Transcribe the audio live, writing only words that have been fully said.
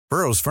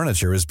Burrow's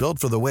furniture is built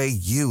for the way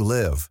you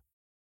live.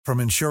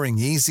 From ensuring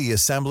easy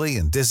assembly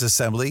and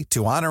disassembly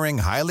to honoring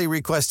highly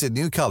requested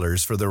new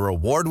colors for their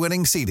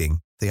award-winning seating,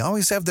 they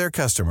always have their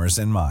customers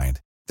in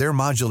mind. Their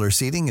modular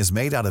seating is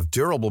made out of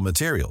durable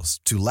materials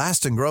to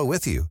last and grow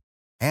with you.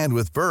 And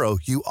with Burrow,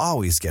 you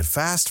always get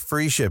fast,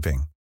 free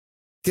shipping.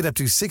 Get up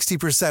to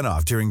 60%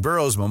 off during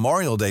Burrow's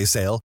Memorial Day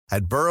sale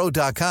at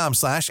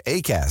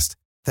burrow.com/ACAST.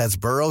 That's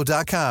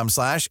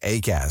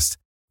burrow.com/ACAST.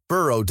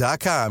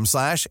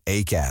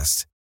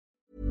 burrow.com/ACAST.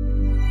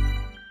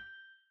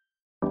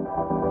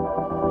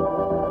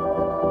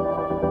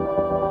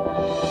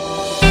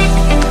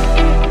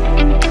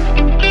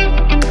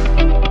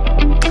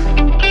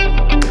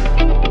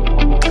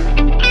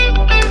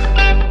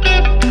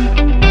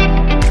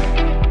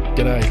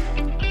 G'day.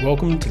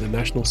 Welcome to the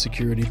National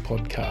Security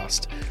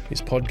Podcast.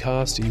 This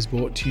podcast is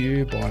brought to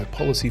you by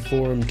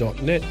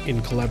policyforum.net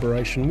in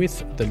collaboration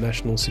with the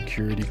National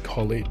Security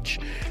College.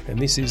 And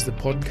this is the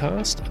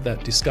podcast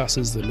that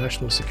discusses the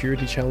national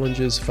security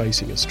challenges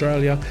facing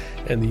Australia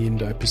and the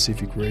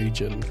Indo-Pacific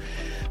region.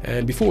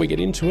 And before we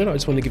get into it, I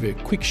just want to give a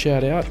quick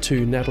shout out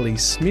to Natalie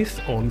Smith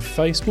on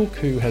Facebook,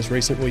 who has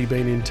recently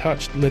been in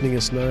touch letting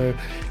us know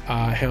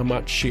how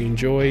much she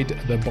enjoyed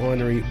the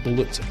Binary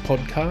Bullets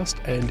podcast.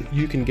 And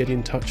you can get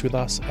in touch with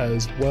us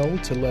as well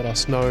to let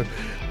us know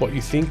what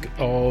you think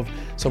of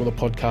some of the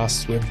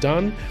podcasts we've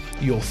done,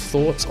 your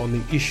thoughts on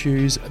the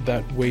issues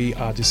that we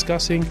are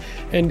discussing,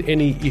 and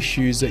any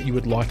issues that you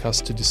would like us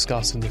to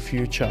discuss in the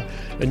future.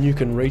 And you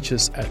can reach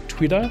us at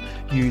Twitter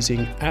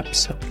using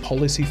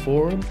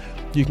 @PolicyForum.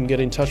 You can get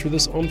in touch with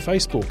us on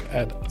Facebook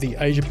at the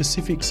Asia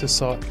Pacific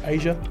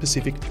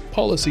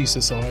Policy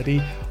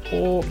Society,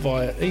 or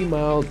via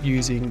email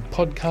using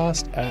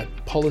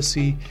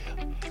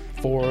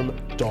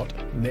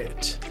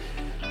podcast@policyforum.net.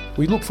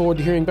 We look forward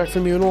to hearing back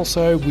from you, and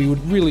also we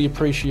would really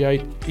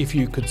appreciate if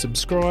you could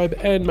subscribe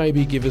and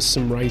maybe give us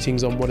some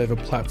ratings on whatever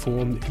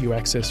platform you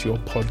access your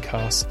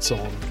podcasts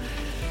on.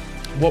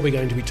 What we're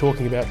going to be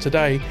talking about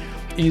today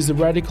is the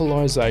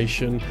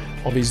radicalisation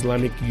of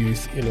Islamic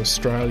youth in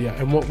Australia,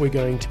 and what we're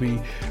going to be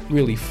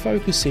really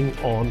focusing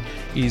on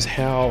is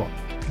how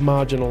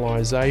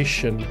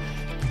marginalisation,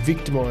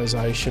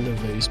 victimisation of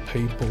these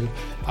people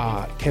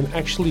can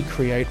actually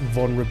create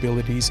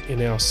vulnerabilities in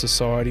our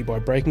society by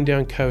breaking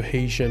down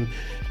cohesion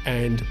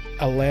and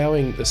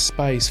allowing the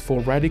space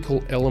for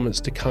radical elements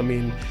to come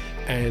in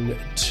and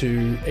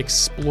to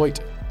exploit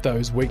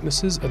those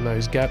weaknesses and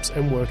those gaps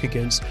and work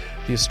against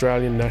the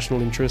Australian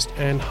national interest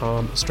and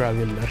harm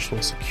Australian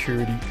national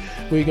security.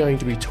 We're going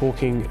to be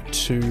talking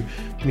to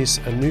Miss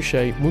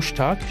Anousheh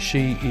Mushtaq.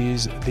 She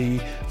is the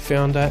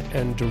founder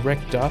and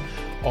director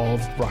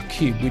of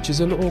Rakib, which is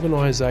an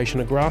organisation,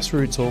 a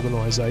grassroots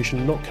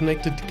organisation not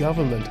connected to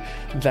government,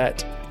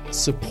 that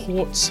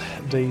supports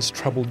these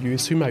troubled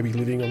youths who may be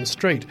living on the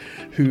street,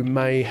 who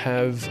may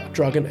have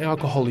drug and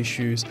alcohol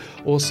issues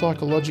or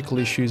psychological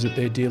issues that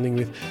they're dealing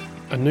with.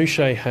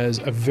 Anousheh has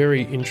a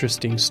very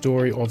interesting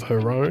story of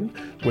her own,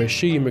 where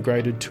she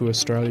immigrated to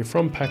Australia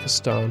from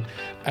Pakistan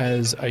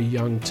as a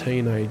young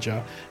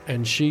teenager,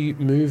 and she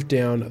moved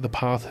down the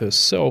path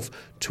herself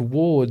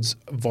towards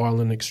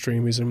violent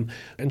extremism,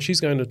 and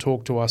she's going to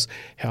talk to us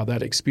how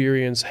that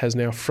experience has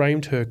now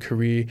framed her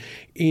career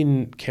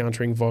in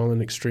countering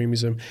violent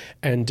extremism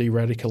and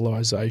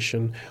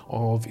de-radicalisation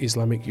of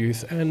Islamic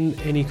youth and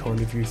any kind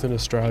of youth in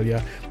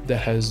Australia that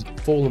has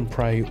fallen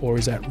prey or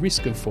is at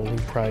risk of falling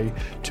prey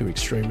to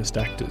extremist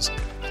actors.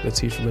 Let's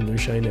hear from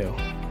Anousheh now.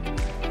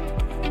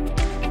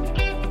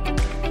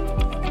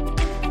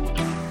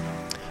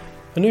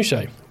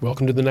 Anousheh,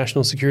 welcome to the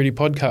National Security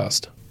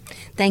Podcast.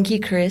 Thank you,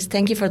 Chris.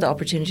 Thank you for the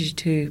opportunity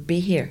to be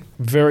here.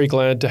 Very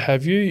glad to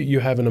have you. You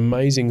have an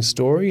amazing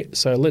story,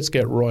 so let's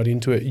get right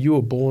into it. You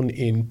were born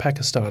in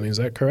Pakistan, is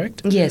that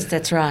correct? Yes,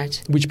 that's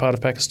right. Which part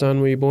of Pakistan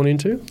were you born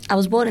into? I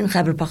was born in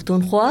Khyber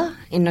Pakhtunkhwa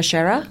in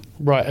Nowshera.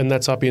 Right, and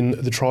that's up in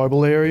the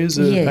tribal areas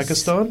of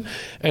Pakistan.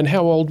 And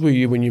how old were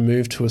you when you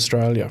moved to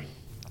Australia?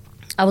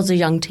 I was a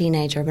young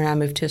teenager when I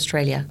moved to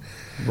Australia.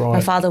 Right.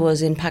 My father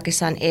was in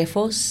Pakistan Air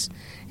Force,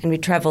 and we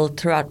travelled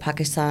throughout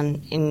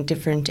Pakistan in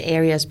different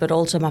areas, but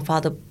also my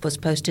father was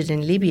posted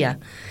in Libya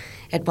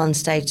at one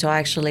stage, so I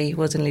actually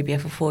was in Libya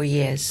for 4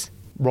 years.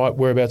 Right,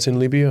 whereabouts in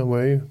Libya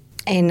were you?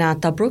 In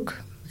Tobruk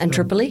and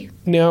Tripoli.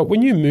 Now,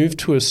 when you moved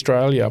to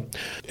Australia,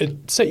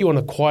 it set you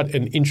on quite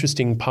an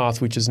interesting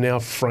path, which has now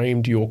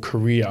framed your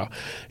career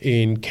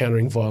in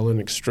countering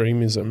violent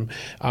extremism.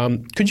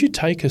 Could you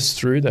take us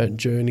through that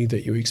journey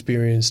that you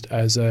experienced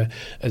as a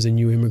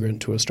new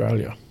immigrant to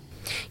Australia?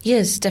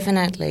 Yes,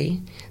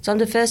 definitely. So I'm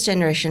the first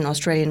generation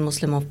Australian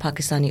Muslim of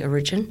Pakistani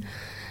origin.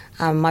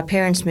 My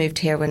parents moved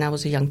here when I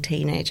was a young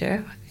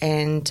teenager,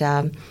 and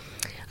I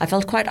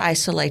felt quite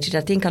isolated.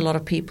 I think a lot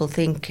of people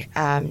think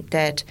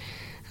that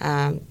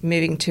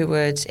moving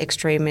towards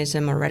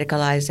extremism or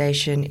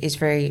radicalization is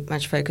very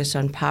much focused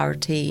on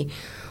poverty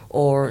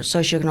or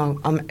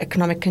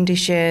socioeconomic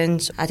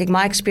conditions. I think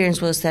my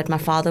experience was that my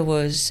father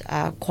was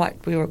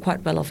we were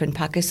quite well off in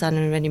Pakistan,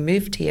 and when he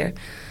moved here,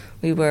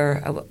 we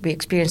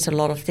experienced a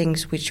lot of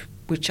things which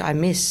which I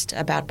missed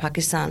about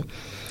Pakistan.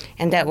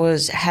 And that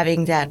was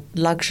having that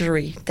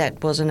luxury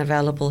that wasn't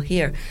available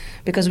here,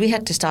 because we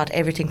had to start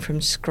everything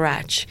from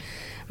scratch.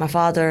 My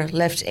father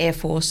left Air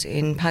Force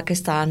in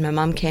Pakistan. My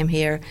mum came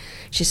here.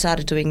 She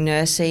started doing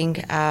nursing.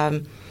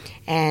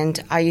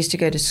 And I used to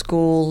go to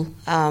school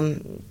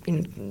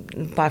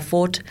by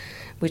foot,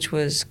 which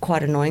was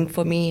quite annoying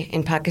for me.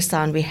 In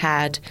Pakistan, we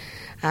had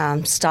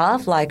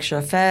staff like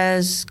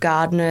chauffeurs,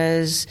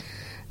 gardeners,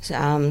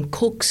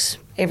 cooks.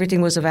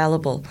 Everything was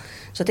available.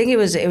 So I think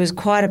it was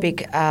quite a big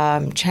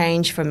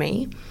change for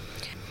me.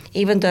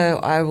 Even though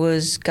I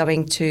was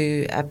going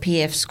to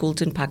PF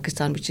schools in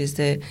Pakistan, which is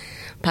the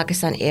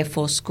Pakistan Air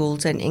Force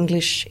schools, and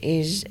English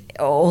is,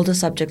 all the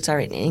subjects are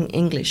in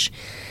English.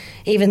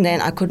 Even then,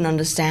 I couldn't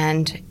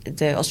understand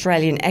the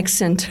Australian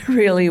accent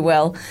really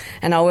well,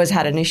 and I always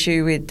had an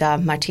issue with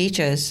my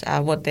teachers,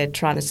 what they're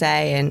trying to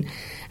say,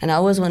 and I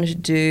always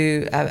wanted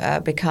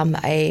to become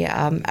a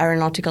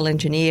aeronautical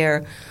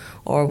engineer,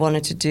 or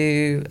wanted to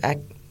do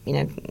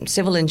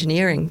civil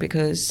engineering,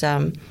 because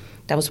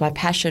that was my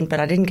passion, but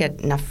I didn't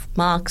get enough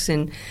marks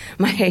in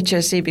my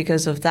HSC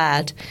because of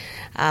that.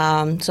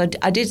 So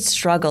I did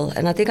struggle,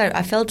 and I think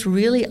I felt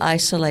really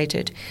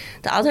isolated.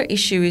 The other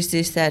issue is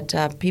this,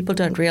 that people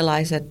don't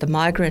realize that the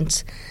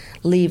migrants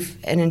leave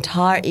an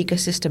entire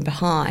ecosystem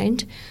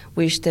behind,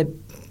 which they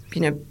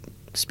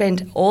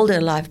spend all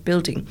their life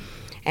building.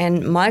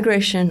 And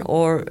migration,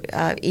 or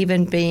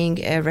even being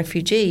a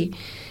refugee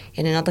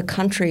in another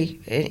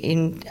country,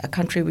 in a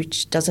country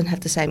which doesn't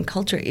have the same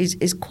culture,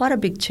 is quite a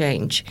big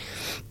change.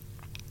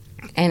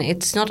 And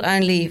it's not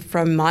only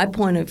from my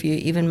point of view,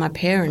 even my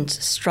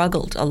parents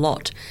struggled a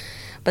lot,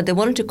 but they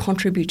wanted to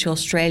contribute to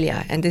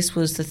Australia. And this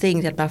was the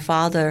thing, that my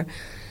father,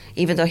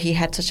 even though he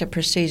had such a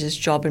prestigious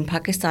job in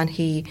Pakistan,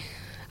 he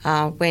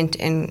went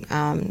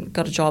and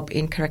got a job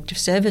in corrective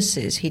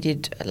services. He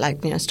did,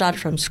 started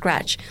from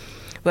scratch.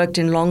 Worked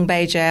in Long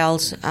Bay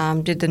jails,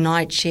 did the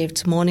night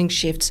shifts, morning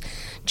shifts,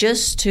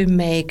 just to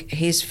make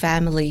his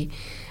family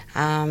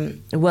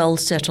well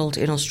settled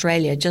in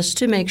Australia, just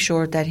to make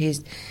sure that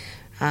his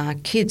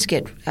kids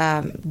get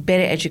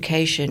better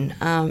education.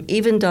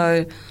 Even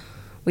though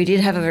we did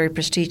have a very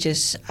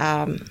prestigious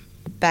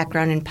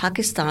background in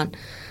Pakistan,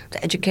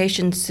 the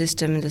education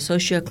system and the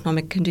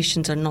socioeconomic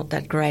conditions are not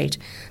that great.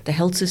 The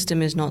health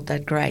system is not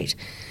that great.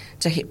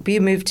 So we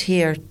moved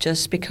here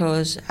just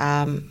because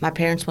my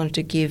parents wanted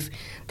to give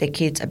their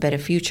kids a better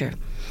future.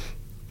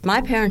 My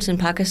parents in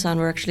Pakistan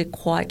were actually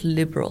quite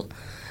liberal.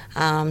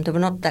 They were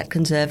not that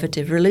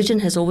conservative. Religion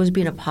has always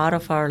been a part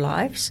of our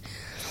lives,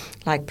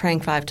 like praying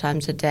 5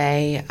 times a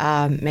day,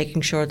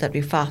 making sure that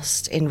we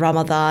fast in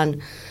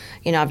Ramadan.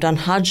 I've done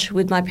Hajj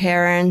with my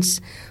parents.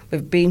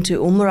 We've been to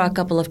Umrah a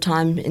couple of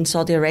times in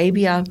Saudi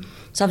Arabia.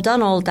 So I've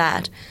done all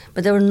that,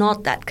 but they were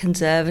not that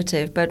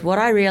conservative. But what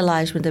I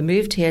realized when they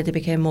moved here, they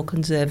became more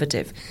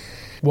conservative.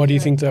 Why do you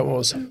think that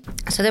was?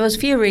 So there was a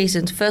few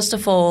reasons. First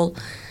of all,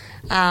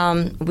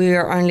 we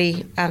are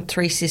only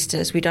 3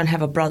 sisters. We don't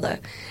have a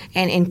brother.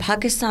 And in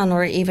Pakistan,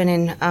 or even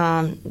in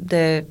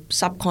the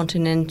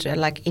subcontinent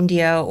like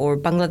India or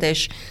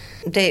Bangladesh,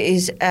 there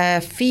is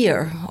a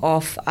fear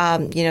of,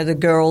 the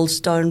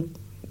girls don't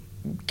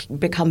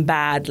become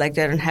bad, like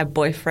they don't have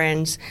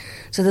boyfriends.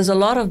 So there's a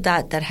lot of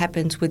that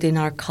happens within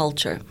our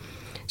culture.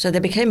 So they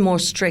became more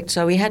strict.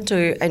 So we had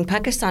to, in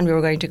Pakistan, we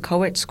were going to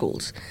co-ed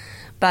schools.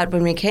 But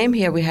when we came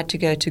here, we had to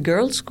go to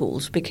girls'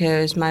 schools,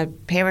 because my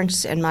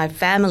parents and my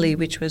family,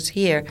 which was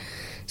here,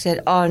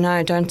 said, oh,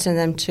 no, don't send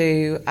them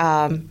to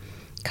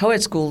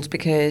co-ed schools,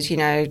 because,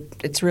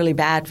 it's really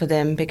bad for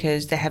them,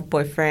 because they have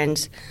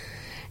boyfriends,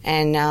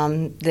 and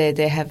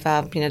they have,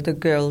 the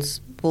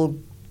girls will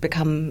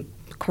become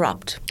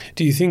corrupt.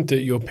 Do you think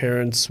that your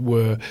parents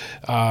were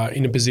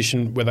in a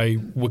position where they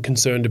were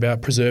concerned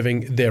about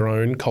preserving their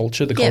own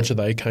culture, the culture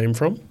they came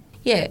from?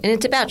 Yeah, and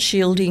it's about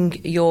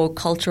shielding your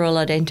cultural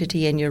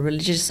identity and your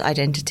religious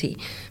identity,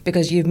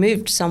 because you've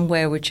moved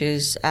somewhere which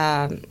is,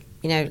 a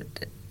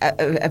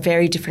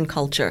very different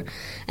culture,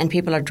 and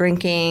people are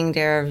drinking,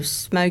 they're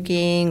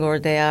smoking, or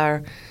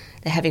they're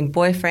having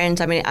boyfriends.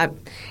 I mean,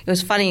 it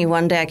was funny.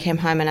 One day I came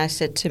home and I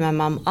said to my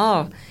mum,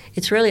 "Oh,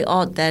 it's really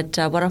odd that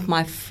one of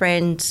my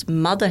friend's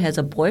mother has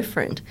a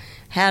boyfriend.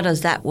 How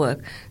does that work?"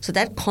 So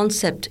that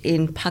concept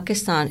in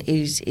Pakistan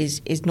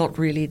is not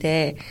really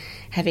there.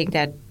 Having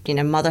that,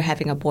 mother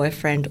having a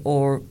boyfriend,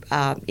 or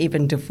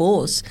even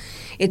divorce,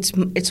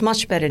 it's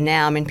much better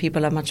now. I mean,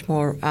 people are much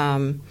more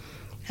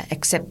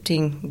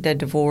accepting the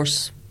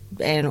divorce,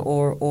 and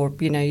or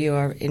you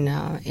are in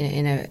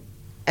a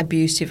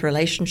abusive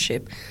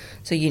relationship,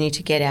 so you need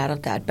to get out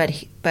of that.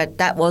 But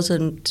that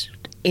wasn't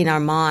in our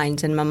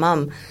minds, and my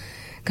mum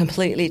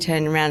completely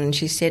turned around and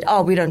she said,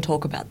 "Oh, we don't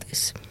talk about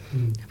this.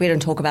 We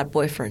don't talk about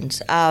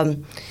boyfriends."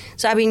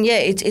 So I mean,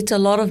 it's a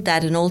lot of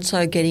that, and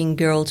also getting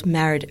girls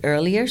married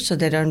earlier so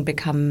they don't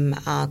become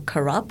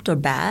corrupt or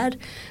bad.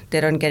 They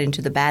don't get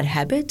into the bad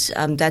habits.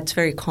 That's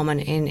very common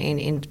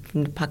in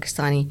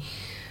Pakistani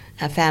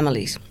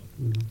families.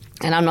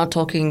 And I'm not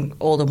talking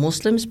all the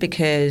Muslims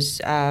because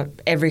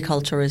every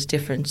culture is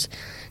different.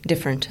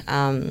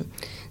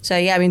 So,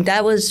 yeah, I mean,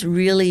 that was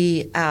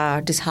really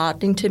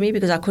disheartening to me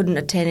because I couldn't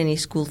attend any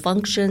school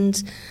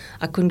functions.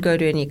 I couldn't go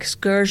to any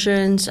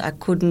excursions. I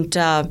couldn't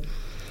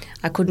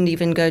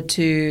even go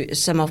to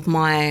some of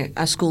my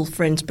school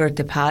friends'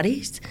 birthday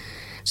parties.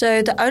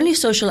 So the only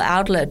social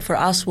outlet for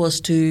us was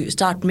to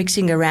start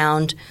mixing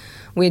around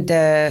with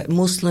the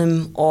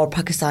Muslim or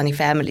Pakistani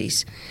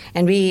families.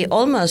 And we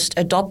almost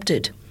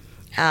adopted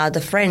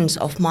the friends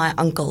of my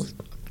uncle.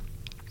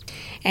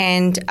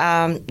 And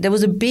there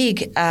was a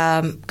big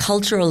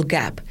cultural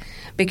gap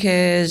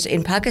because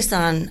in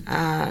Pakistan,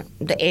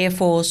 the Air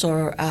Force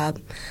or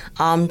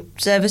armed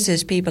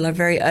services people are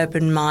very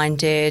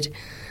open-minded.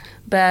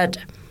 But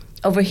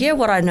over here,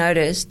 what I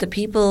noticed, the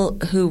people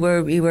who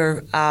we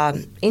were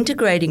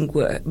integrating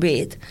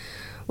with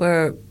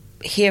were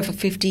here for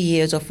 50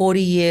 years or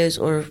 40 years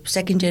or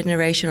second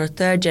generation or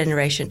third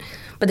generation.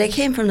 But they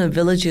came from the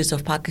villages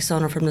of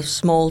Pakistan or from the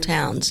small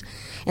towns.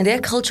 And their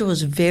culture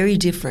was very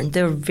different.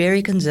 They were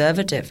very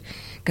conservative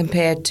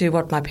compared to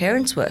what my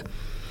parents were.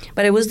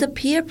 But it was the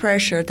peer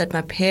pressure that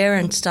my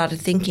parents started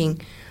thinking,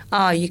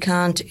 you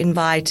can't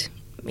invite,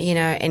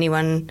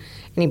 anyone,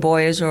 any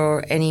boys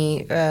or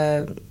any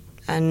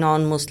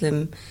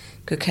non-Muslim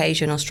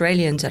Caucasian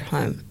Australians at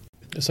home.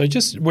 So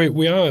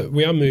we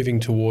are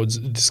moving towards a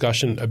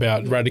discussion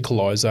about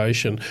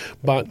radicalisation,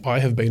 but I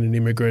have been an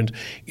immigrant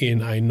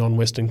in a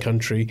non-Western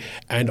country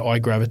and I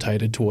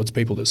gravitated towards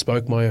people that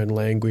spoke my own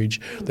language,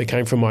 that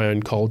came from my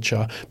own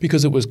culture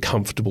because it was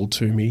comfortable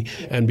to me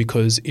and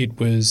because it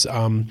was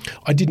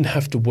I didn't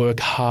have to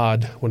work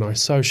hard when I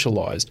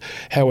socialised.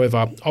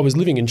 However, I was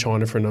living in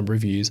China for a number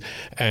of years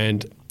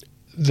and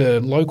the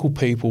local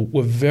people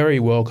were very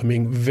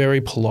welcoming, very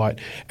polite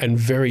and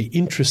very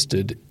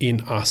interested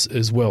in us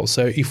as well.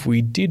 So if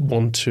we did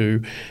want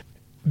to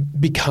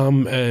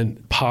become a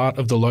part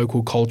of the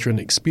local culture and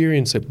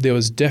experience it, there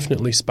was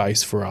definitely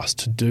space for us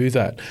to do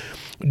that.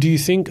 Do you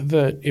think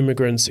that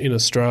immigrants in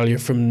Australia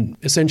from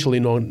essentially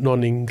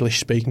non-English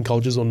speaking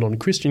cultures or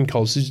non-Christian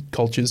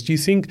cultures, do you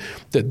think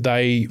that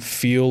they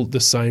feel the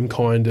same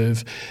kind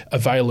of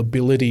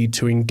availability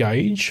to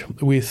engage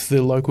with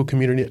the local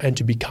community and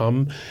to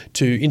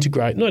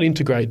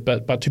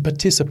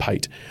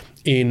participate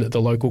in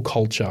the local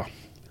culture?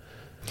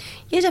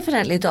 Yeah,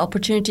 definitely. The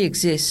opportunity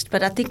exists,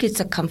 but I think it's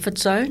a comfort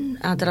zone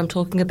that I'm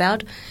talking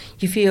about.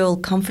 You feel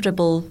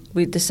comfortable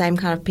with the same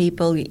kind of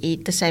people, you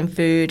eat the same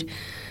food,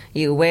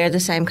 you wear the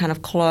same kind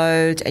of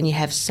clothes, and you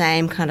have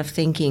same kind of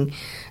thinking.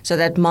 So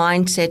that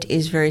mindset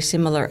is very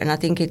similar, and I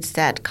think it's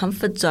that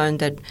comfort zone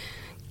that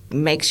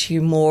makes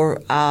you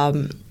more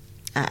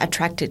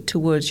attracted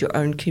towards your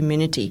own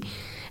community.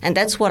 And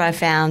that's what I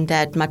found,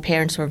 that my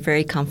parents were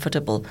very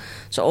comfortable.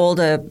 So all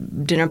the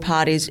dinner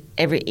parties,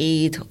 every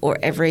Eid or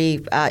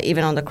every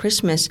even on the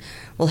Christmas,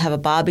 we'll have a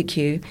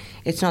barbecue.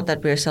 It's not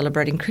that we're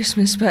celebrating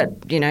Christmas, but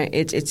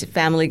it's a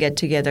family get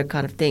together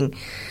kind of thing.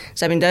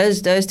 So I mean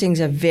those things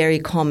are very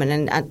common,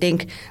 and I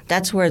think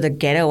that's where the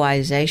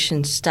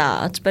ghettoization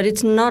starts. But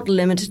it's not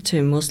limited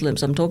to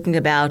Muslims. I'm talking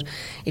about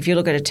if you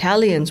look at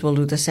Italians, will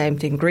do the same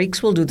thing.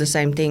 Greeks will do the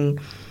same thing.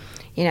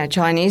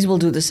 Chinese will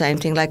do the same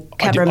thing, like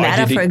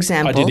Cabramatta, for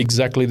example. I did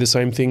exactly the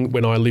same thing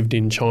when I lived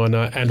in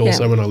China and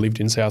also when I lived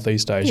in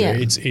Southeast Asia. Yeah.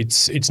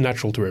 It's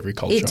natural to every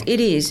culture. It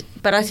is.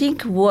 But I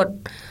think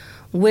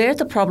where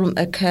the problem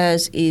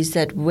occurs is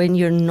that when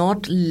you're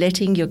not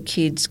letting your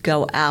kids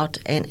go out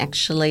and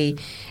actually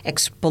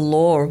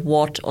explore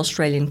what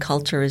Australian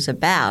culture is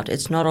about.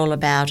 It's not all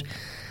about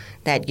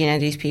that,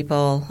 these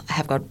people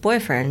have got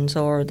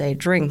boyfriends or they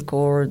drink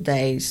or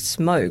they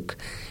smoke.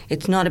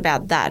 It's not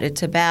about that.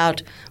 It's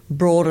about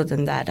broader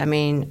than that. I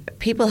mean,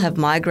 people have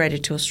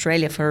migrated to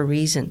Australia for a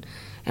reason.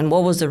 And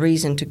what was the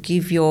reason? To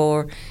give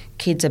your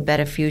kids a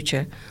better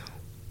future.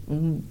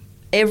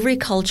 Every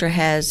culture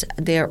has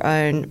their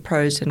own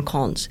pros and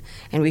cons.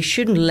 And we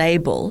shouldn't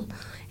label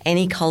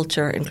any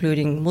culture,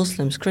 including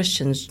Muslims,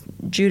 Christians,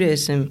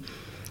 Judaism,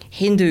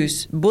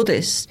 Hindus,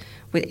 Buddhists,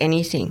 with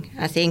anything.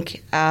 I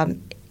think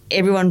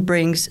everyone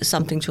brings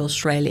something to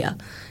Australia,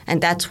 and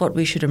that's what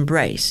we should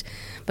embrace.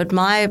 But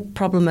my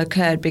problem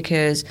occurred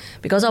because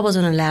I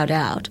wasn't allowed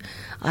out.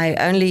 I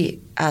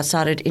only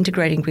started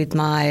integrating with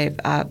my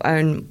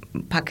own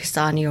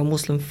Pakistani or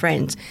Muslim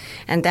friends,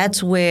 and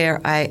that's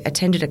where I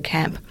attended a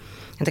camp.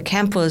 And the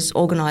camp was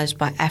organised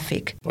by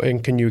AFIC.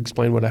 And can you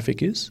explain what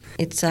AFIC is?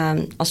 It's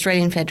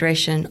Australian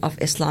Federation of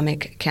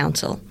Islamic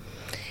Council,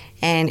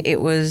 and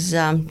it was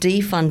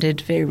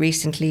defunded very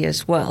recently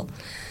as well.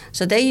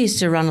 So they used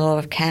to run a lot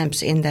of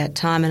camps in that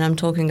time, and I'm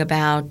talking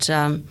about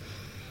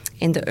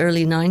in the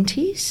early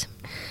 90s.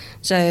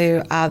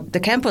 So the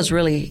camp was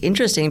really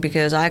interesting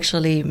because I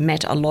actually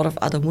met a lot of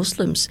other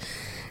Muslims.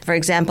 For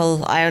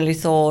example, I only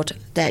thought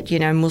that,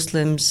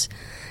 Muslims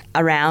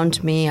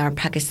around me are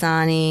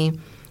Pakistani,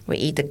 we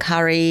eat the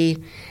curry,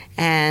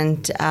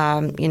 and,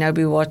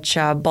 we watch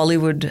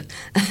Bollywood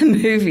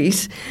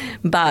movies.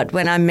 But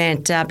when I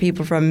met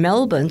people from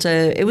Melbourne,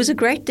 so it was a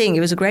great thing. It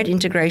was a great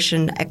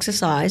integration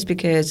exercise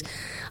because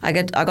I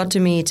got to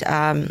meet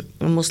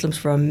Muslims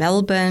from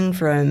Melbourne,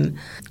 from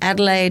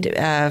Adelaide,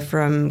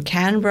 from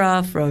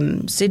Canberra,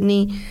 from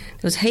Sydney.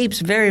 There was heaps,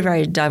 very,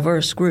 very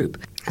diverse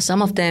group.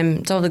 Some of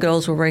the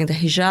girls were wearing the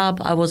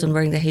hijab. I wasn't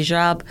wearing the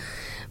hijab.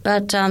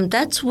 But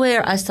that's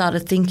where I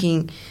started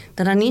thinking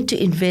that I need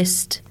to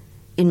invest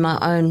in my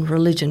own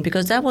religion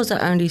because that was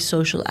the only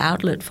social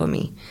outlet for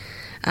me.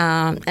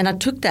 And I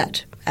took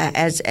that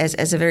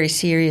as a very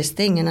serious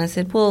thing. And I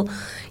said, well,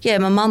 yeah,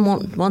 my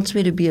mum wants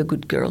me to be a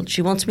good girl.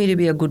 She wants me to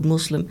be a good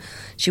Muslim.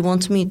 She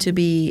wants me to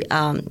be,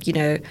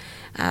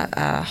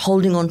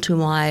 holding on to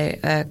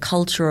my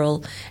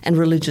cultural and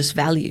religious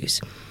values.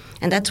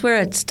 And that's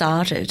where it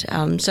started.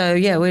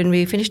 When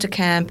we finished the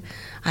camp,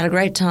 I had a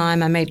great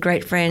time. I made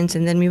great friends.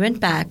 And then we went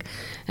back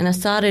and I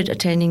started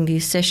attending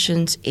these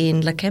sessions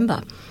in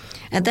Lakemba.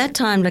 At that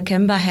time,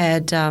 Lakemba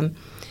had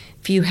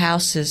few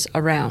houses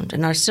around.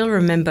 And I still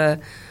remember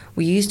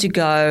we used to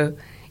go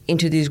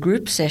into these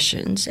group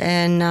sessions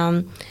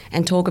and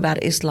talk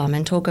about Islam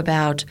and talk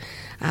about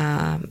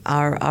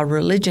our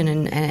religion.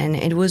 And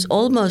it was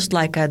almost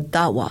like a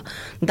dawah.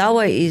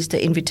 Dawah is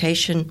the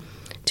invitation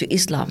to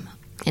Islam.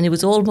 And it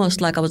was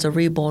almost like I was a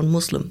reborn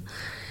Muslim.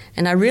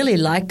 And I really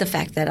liked the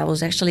fact that I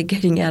was actually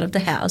getting out of the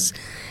house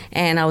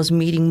and I was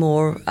meeting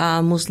more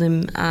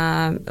Muslim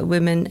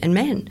women and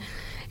men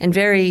and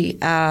very,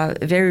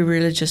 very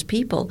religious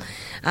people.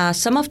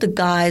 Some of the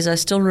guys, I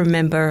still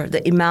remember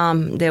the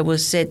imam there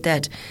was said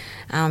that,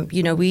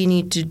 we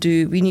need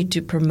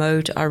to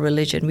promote our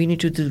religion. We need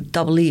to do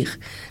tabligh.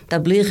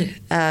 Tablighi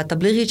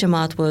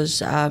Jamaat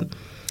was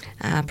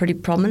pretty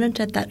prominent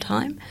at that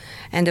time.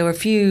 And there were a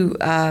few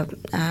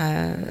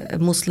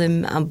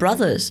Muslim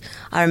brothers.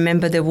 I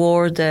remember they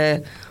wore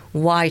the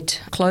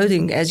white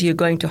clothing as you're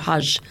going to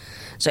Hajj.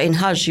 So in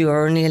Hajj, you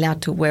are only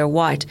allowed to wear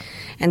white.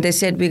 And they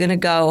said, we're going to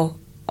go,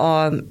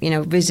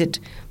 visit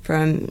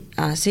from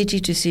city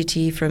to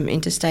city, from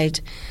interstate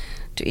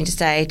to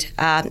interstate,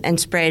 and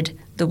spread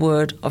the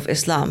word of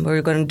Islam.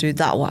 We're going to do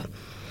da'wah.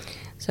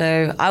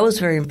 So I was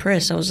very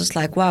impressed. I was just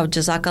like, wow,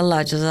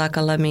 Jazakallah.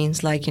 Jazakallah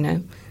means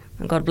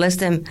God bless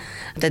them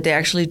that they're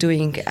actually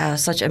doing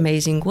such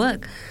amazing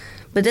work.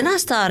 But then I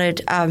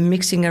started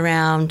mixing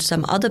around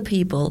some other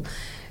people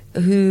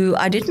who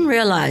I didn't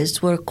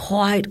realize were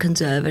quite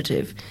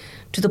conservative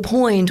to the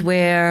point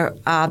where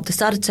they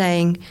started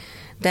saying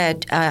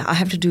that I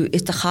have to do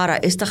istikhara.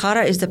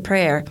 Istikhara is the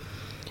prayer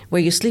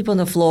where you sleep on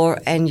the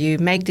floor and you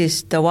make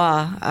this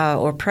dua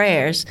or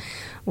prayers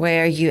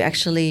where you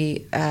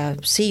actually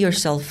see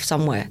yourself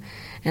somewhere.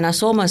 And I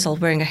saw myself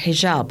wearing a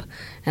hijab,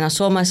 and I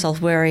saw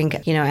myself wearing,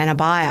 an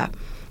abaya.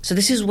 So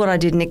this is what I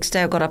did. Next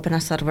day I got up and I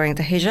started wearing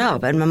the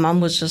hijab. And my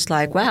mum was just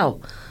like,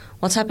 wow,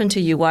 what's happened to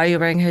you? Why are you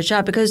wearing a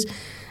hijab? Because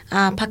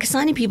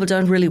Pakistani people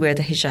don't really wear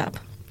the hijab.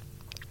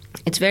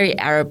 It's very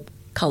Arab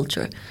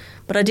culture.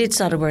 But I did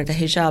start wearing the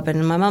hijab,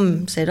 and my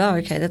mum said, oh,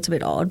 okay, that's a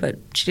bit odd, but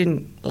she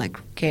didn't,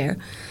 care.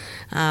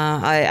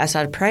 I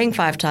started praying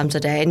 5 times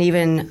a day, and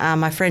even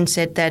my friend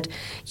said that,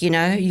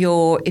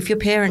 if your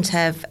parents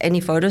have any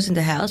photos in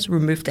the house,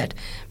 remove that,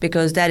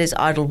 because that is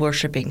idol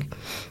worshipping.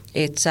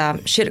 It's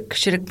shirk.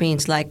 Shirk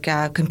means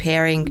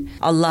comparing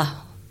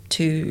Allah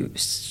to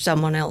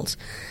someone else,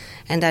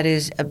 and that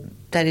is a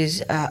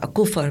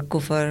kufr.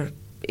 Kufr,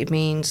 it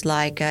means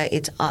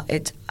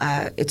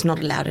it's not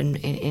allowed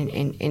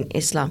in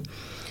Islam.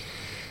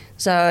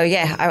 So,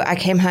 I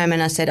came home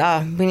and I said,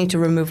 we need to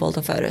remove all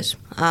the photos.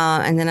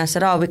 And then I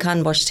said, we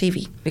can't watch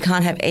TV. We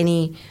can't have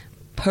any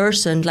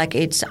person,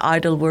 it's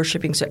idol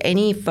worshipping. So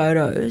any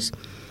photos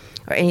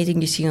or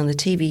anything you see on the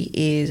TV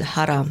is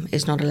haram,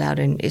 is not allowed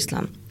in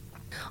Islam.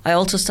 I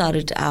also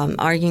started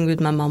arguing with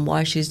my mum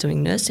why she's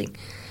doing nursing,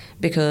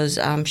 because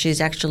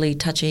she's actually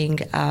touching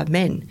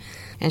men.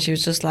 And she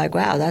was just like,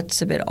 wow,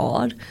 that's a bit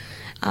odd.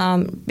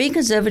 Being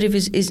conservative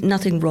is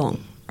nothing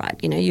wrong. Right,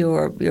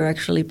 you're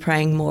actually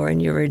praying more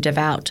and you're a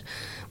devout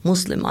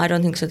Muslim. I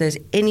don't think so. There's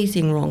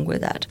anything wrong with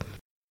that.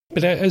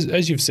 But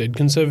as you've said,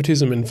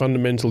 conservatism and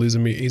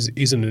fundamentalism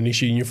isn't an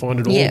issue, and you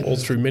find it all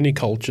through many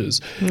cultures,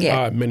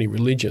 many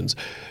religions.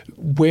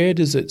 Where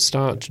does it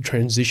start to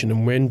transition,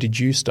 and when did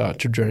you start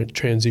to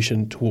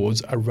transition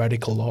towards a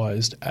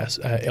radicalised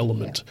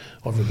element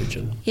of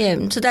religion?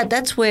 Yeah, so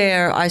that's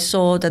where I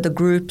saw that the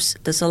groups,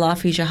 the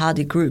Salafi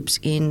Jihadi groups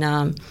in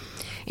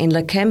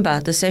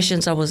Lakemba, the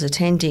sessions I was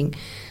attending,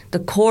 the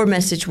core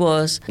message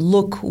was,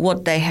 look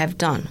what they have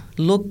done.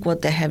 Look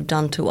what they have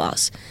done to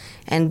us.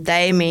 And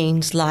they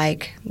means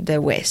the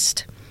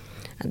West,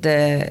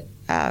 the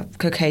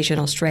Caucasian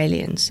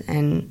Australians.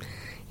 And,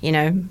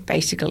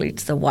 basically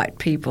it's the white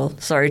people.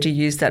 Sorry to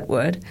use that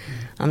word.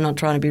 I'm not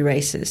trying to be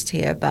racist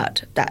here,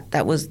 but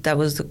that was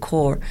the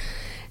core.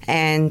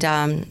 And,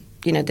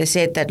 they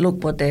said that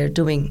look what they're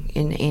doing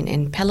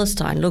in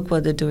Palestine. Look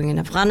what they're doing in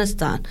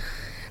Afghanistan.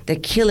 They're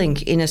killing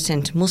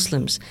innocent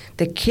Muslims.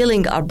 They're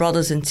killing our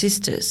brothers and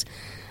sisters.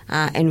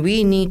 And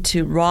we need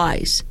to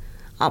rise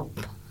up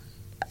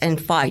and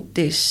fight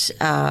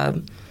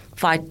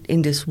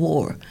in this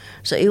war.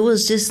 So it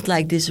was just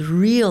like this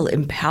real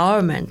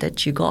empowerment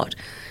that you got.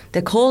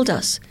 They called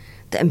us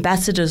the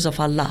ambassadors of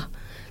Allah,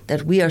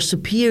 that we are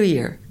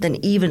superior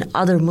than even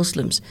other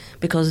Muslims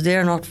because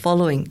they're not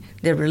following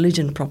their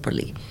religion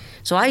properly.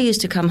 So I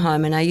used to come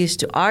home and I used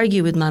to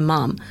argue with my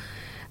mom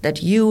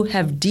that you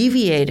have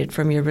deviated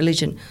from your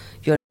religion.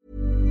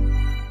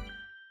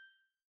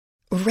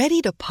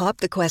 Ready to pop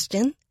the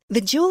question?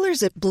 The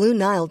jewelers at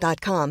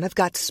BlueNile.com have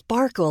got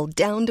sparkle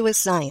down to a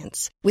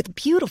science with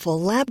beautiful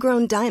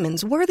lab-grown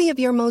diamonds worthy of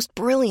your most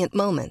brilliant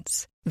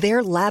moments.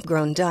 Their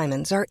lab-grown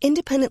diamonds are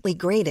independently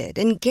graded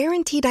and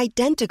guaranteed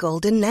identical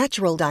to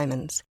natural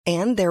diamonds,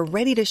 and they're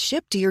ready to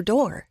ship to your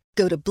door.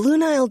 Go to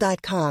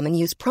BlueNile.com and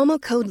use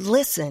promo code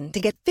LISTEN to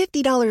get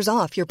 $50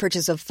 off your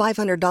purchase of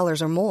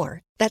 $500 or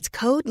more. That's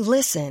code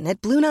LISTEN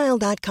at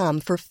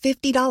BlueNile.com for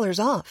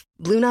 $50 off.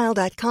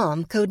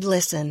 BlueNile.com, code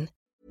LISTEN.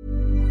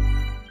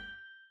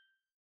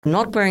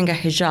 Not wearing a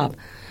hijab,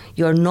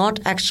 you're not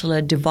actually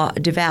a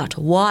devout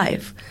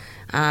wife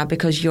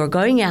because you're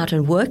going out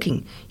and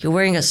working. You're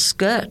wearing a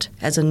skirt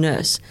as a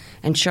nurse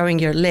and showing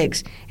your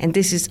legs, and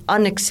this is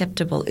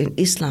unacceptable in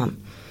Islam.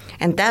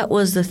 And that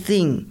was the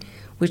thing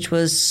which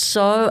was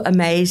so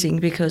amazing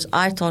because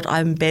I thought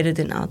I'm better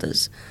than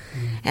others.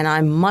 And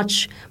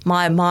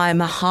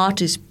my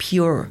heart is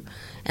pure,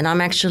 and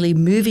I'm actually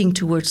moving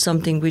towards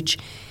something which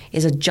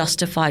is a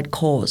justified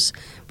cause,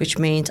 which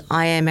means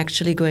I am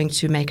actually going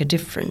to make a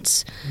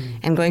difference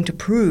and going to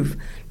prove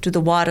to the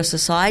wider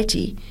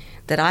society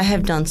that I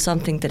have done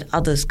something that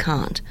others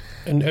can't.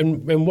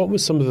 And what were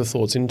some of the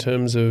thoughts in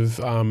terms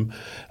of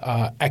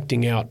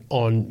acting out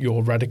on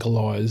your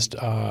radicalised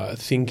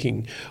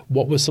thinking?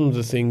 What were some of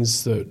the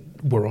things that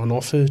were on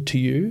offer to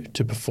you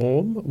to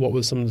perform? What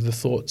were some of the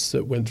thoughts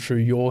that went through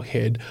your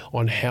head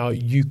on how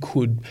you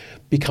could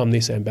become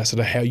this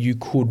ambassador, how you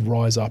could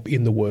rise up,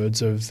 in the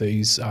words of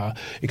these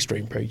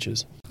extreme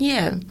preachers?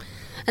 Yeah.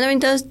 And I mean,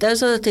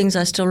 those are the things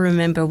I still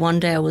remember. One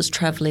day I was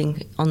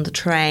travelling on the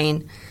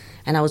train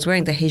and I was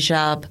wearing the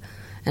hijab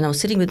and I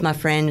was sitting with my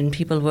friend and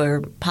people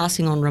were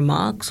passing on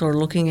remarks or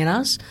looking at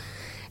us.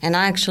 And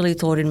I actually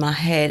thought in my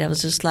head, I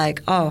was just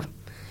like, oh,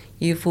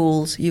 you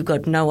fools, you've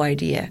got no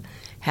idea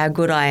how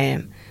good I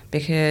am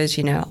because,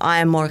 I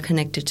am more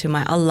connected to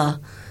my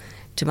Allah,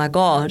 to my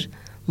God,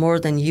 more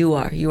than you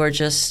are. You are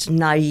just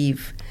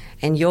naive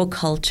and your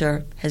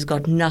culture has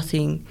got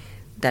nothing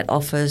that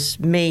offers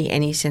me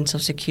any sense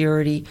of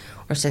security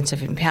or sense of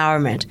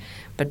empowerment.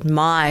 But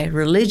my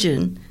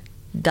religion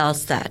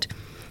does that.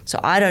 So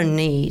I don't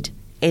need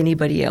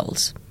anybody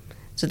else.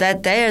 So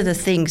that they are the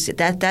things,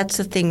 that's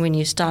the thing when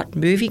you start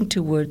moving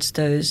towards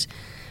those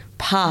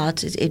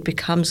paths, it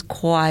becomes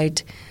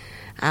quite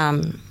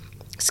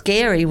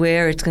scary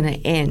where it's going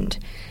to end.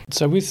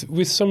 So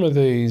with some of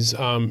these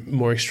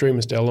more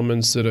extremist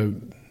elements that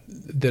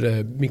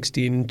are mixed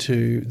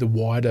into the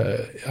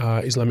wider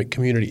Islamic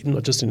community,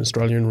 not just in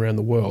Australia and around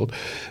the world,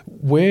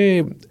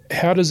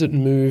 how does it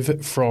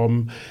move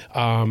from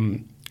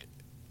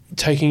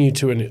taking you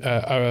to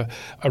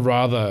a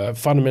rather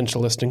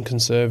fundamentalist and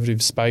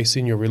conservative space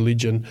in your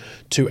religion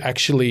to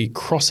actually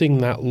crossing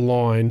that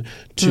line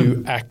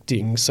to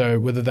acting? So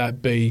whether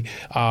that be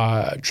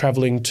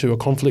travelling to a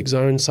conflict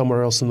zone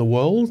somewhere else in the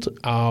world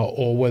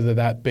or whether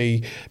that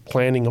be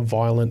planning a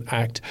violent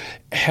act,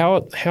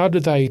 how do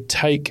they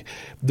take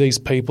these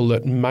people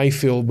that may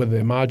feel whether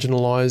they're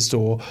marginalised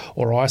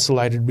or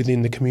isolated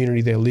within the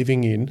community they're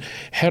living in,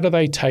 how do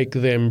they take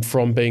them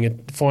from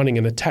finding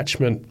an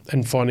attachment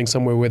and finding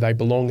somewhere where they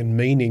belong and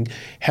meaning,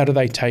 how do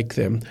they take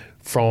them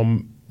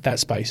from that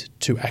space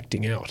to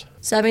acting out?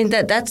 So I mean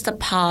that's the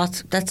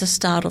path, that's the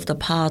start of the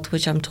path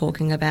which I'm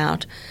talking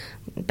about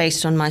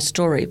based on my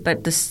story.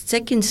 But the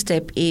second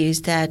step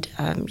is that,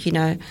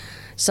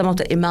 some of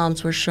the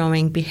imams were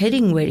showing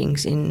beheading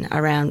weddings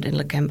around in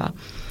Lakemba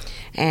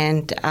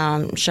and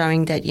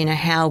showing that,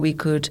 how we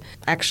could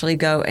actually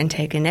go and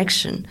take an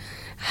action,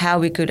 how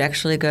we could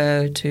actually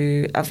go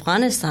to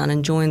Afghanistan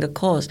and join the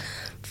cause,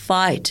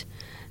 fight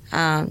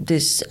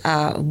this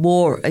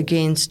war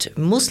against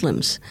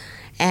Muslims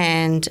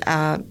and,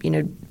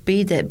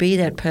 be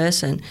that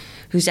person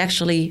who's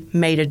actually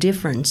made a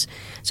difference.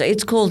 So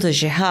it's called a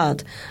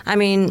jihad. I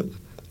mean,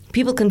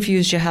 people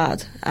confuse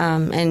jihad,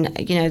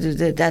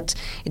 that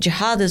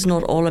jihad is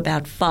not all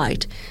about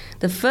fight.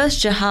 The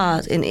first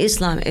jihad in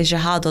Islam is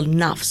jihad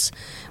al-nafs,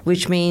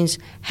 which means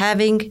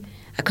having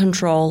a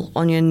control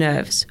on your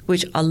nerves,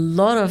 which a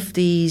lot of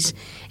these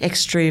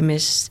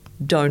extremists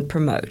don't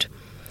promote.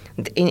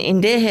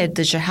 In their head,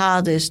 the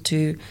jihad is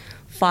to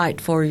fight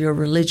for your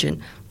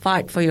religion,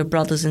 fight for your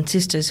brothers and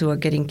sisters who are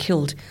getting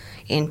killed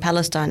in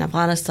Palestine,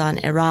 Afghanistan,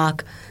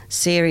 Iraq,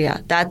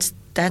 Syria. That's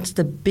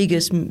the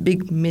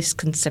big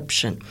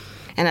misconception.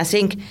 And I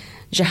think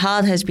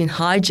jihad has been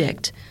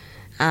hijacked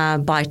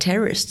by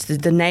terrorists.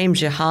 The name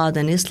jihad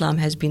in Islam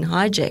has been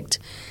hijacked.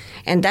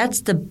 And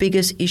that's the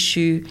biggest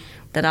issue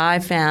that I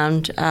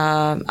found,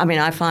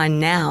 I find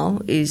now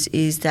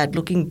is that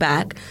looking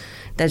back,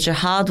 that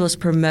jihad was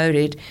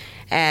promoted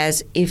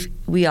as if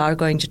we are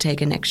going to take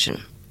an action.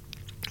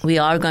 we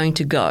are going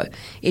to go.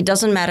 It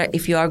doesn't matter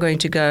if you are going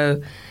to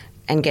go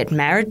and get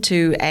married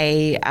to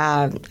a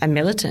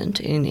militant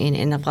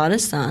in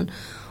Afghanistan,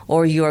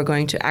 or you are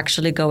going to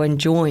actually go and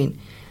join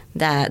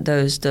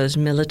those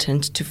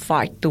militants to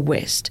fight the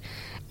West.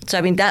 So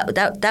I mean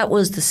that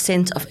was the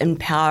sense of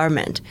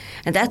empowerment,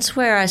 and that's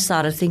where I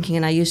started thinking.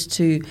 And I used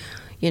to,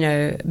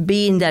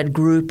 be in that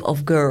group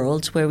of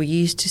girls where we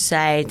used to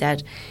say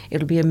that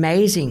it'll be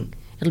amazing,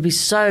 it'll be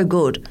so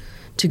good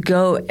to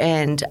go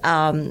and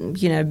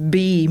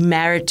be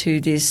married to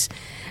this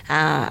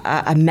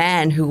a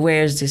man who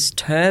wears this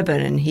turban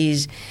and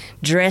he's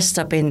dressed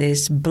up in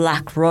this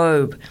black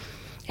robe.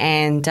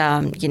 And,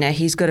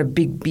 he's got a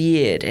big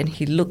beard and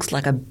he looks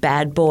like a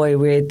bad boy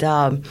with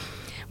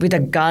a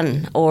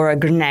gun or a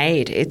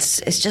grenade. It's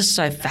just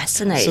so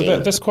fascinating. So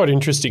that's quite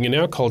interesting. In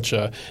our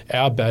culture,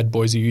 our bad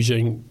boys are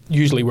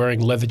usually wearing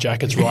leather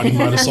jackets, riding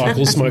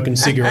motorcycles, smoking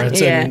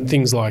cigarettes and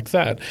things like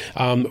that.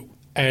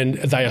 And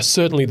they are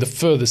certainly the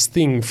furthest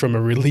thing from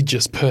a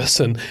religious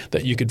person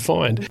that you could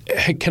find.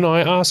 Can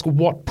I ask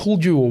what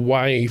pulled you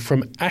away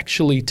from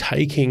actually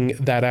taking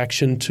that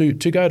action to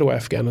go to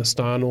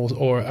Afghanistan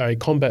or a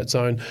combat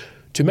zone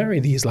to marry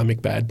the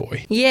Islamic bad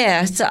boy?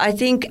 Yeah, so I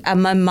think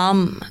my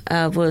mum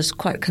was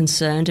quite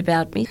concerned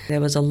about me. There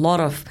was a lot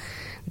of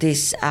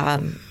this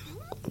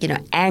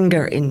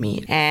anger in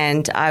me,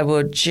 and I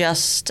would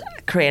just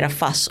create a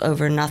fuss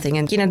over nothing.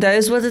 And,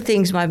 those were the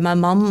things my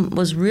mum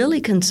was really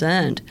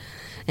concerned.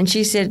 And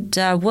she said,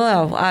 I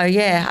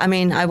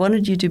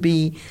wanted you to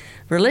be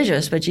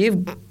religious, but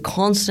you're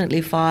constantly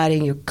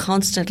fighting. You're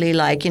constantly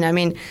I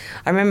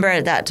remember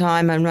at that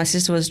time when my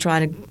sister was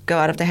trying to go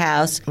out of the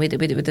house with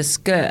a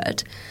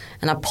skirt,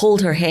 and I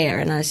pulled her hair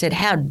and I said,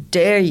 how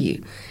dare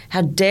you?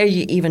 How dare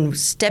you even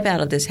step out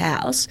of this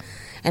house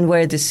and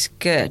wear this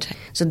skirt?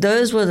 So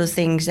those were the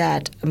things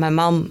that my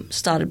mum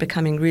started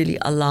becoming really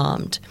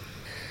alarmed.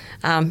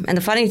 And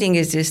the funny thing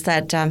is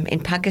that in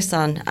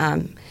Pakistan,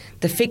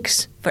 the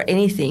fix for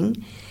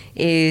anything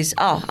is,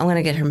 I'm going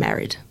to get her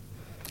married.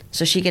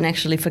 So she can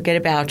actually forget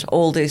about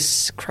all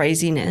this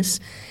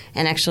craziness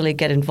and actually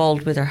get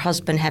involved with her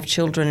husband, have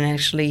children, and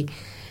actually...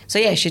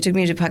 So, she took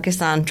me to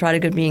Pakistan, tried to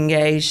get me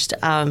engaged.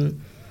 I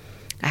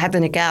had the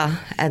nikah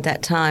at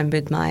that time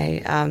with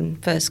my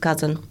first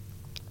cousin.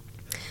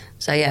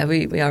 So,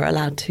 we are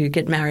allowed to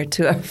get married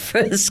to our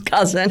first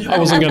cousin. I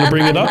wasn't going to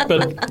bring it up,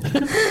 but...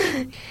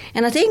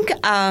 And I think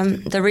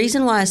the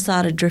reason why I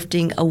started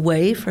drifting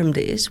away from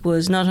this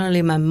was not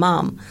only my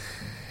mum,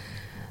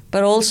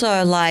 but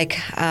also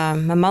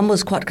my mum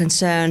was quite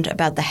concerned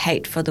about the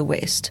hate for the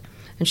West.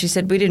 And she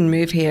said, we didn't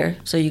move here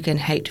so you can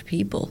hate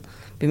people.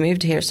 We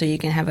moved here so you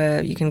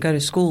can go to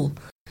school.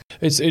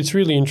 It's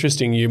really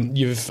interesting.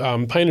 You've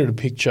painted a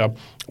picture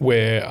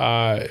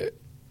where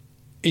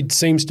it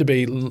seems to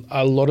be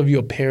a lot of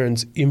your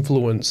parents'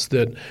 influence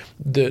that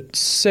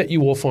set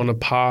you off on a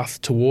path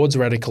towards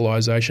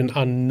radicalisation,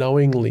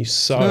 unknowingly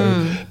so.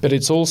 But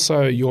it's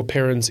also your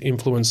parents'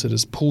 influence that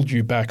has pulled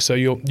you back. So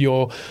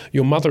your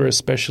mother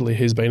especially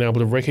has been able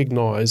to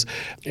recognise,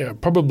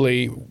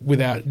 probably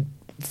without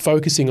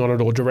focusing on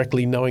it or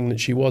directly knowing that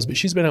she was, but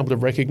she's been able to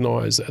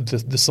recognise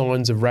the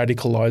signs of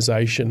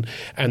radicalisation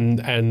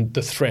and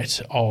the threat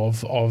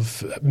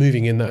of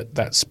moving in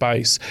that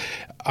space.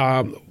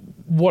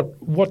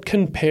 What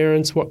can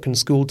parents, what can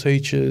school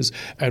teachers,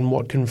 and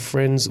what can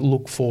friends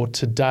look for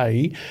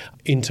today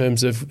in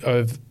terms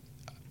of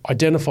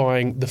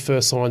identifying the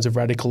first signs of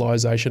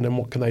radicalisation, and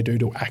what can they do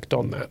to act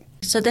on that?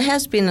 So there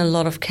has been a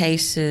lot of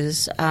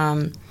cases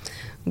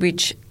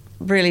which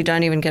really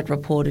don't even get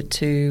reported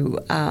to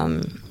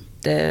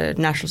the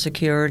national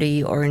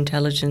security or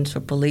intelligence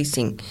or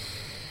policing,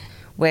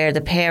 where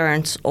the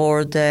parents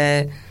or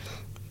the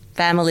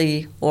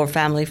family or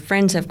family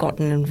friends have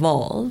gotten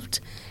involved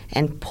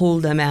and pull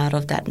them out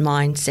of that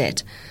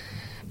mindset.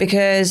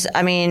 Because,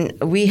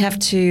 we have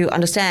to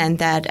understand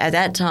that at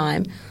that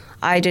time,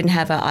 I didn't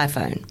have an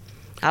iPhone.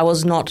 I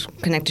was not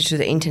connected to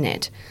the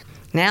internet.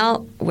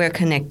 Now we're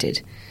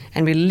connected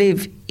and we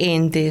live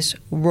in this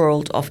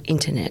world of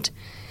internet.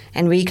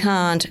 And we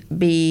can't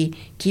be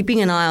keeping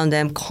an eye on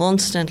them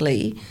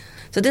constantly.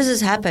 So this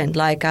has happened.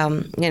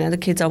 The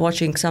kids are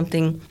watching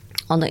something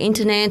on the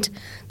internet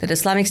that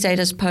Islamic State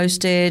has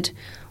posted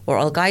or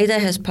Al-Qaeda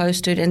has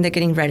posted, and they're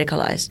getting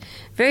radicalized.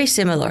 Very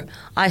similar.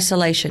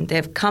 Isolation.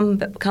 They've come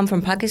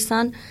from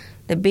Pakistan.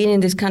 They've been in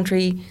this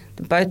country.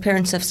 Both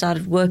parents have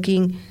started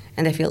working,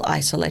 and they feel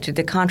isolated.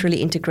 They can't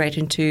really integrate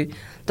into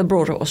the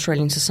broader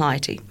Australian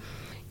society.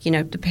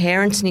 The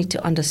parents need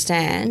to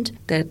understand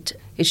that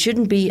it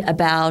shouldn't be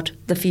about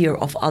the fear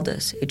of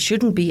others. It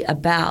shouldn't be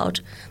about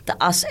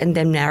the us and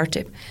them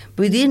narrative.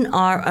 Within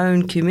our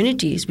own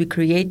communities, we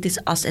create this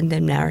us and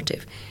them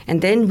narrative,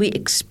 and then we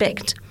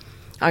expect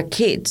our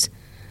kids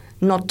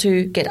not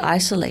to get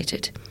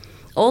isolated.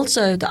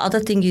 Also, the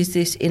other thing is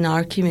this in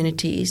our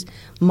communities,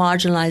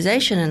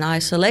 marginalization and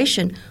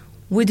isolation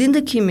within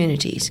the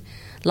communities,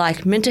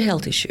 like mental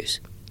health issues,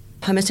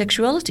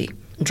 homosexuality,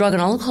 drug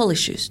and alcohol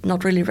issues,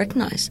 not really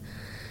recognized.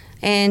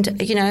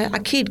 And, a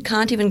kid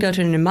can't even go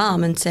to an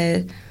imam and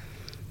say,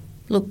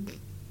 look,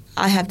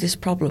 I have this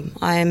problem.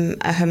 I'm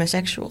a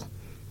homosexual.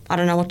 I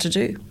don't know what to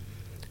do.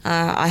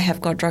 I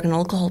have got drug and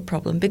alcohol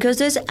problem, because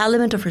there's an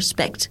element of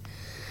respect.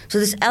 So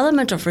this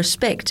element of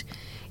respect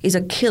is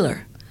a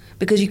killer,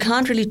 because you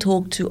can't really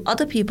talk to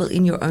other people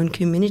in your own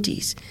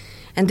communities.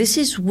 And this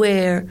is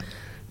where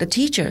the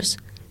teachers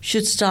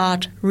should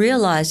start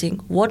realizing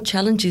what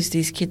challenges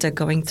these kids are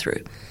going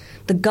through.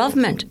 The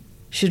government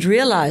should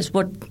realize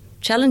what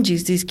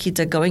challenges these kids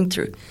are going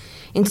through.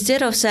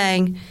 Instead of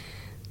saying,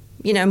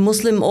 you know,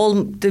 all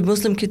the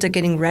Muslim kids are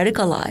getting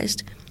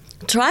radicalized,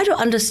 try to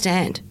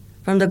understand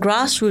from the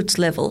grassroots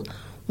level,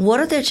 what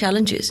are their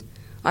challenges?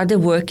 Are they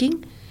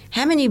working?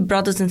 How many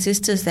brothers and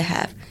sisters they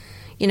have?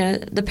 You know,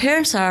 the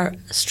parents are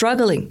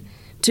struggling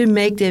to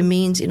make their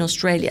means in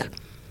Australia.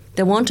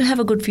 They want to have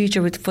a good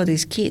future for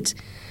these kids.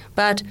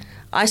 But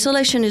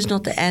isolation is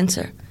not the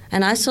answer.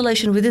 And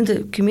isolation within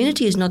the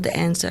community is not the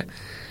answer.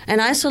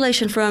 And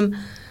isolation from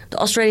the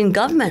Australian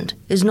government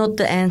is not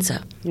the answer.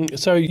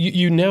 So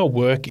you now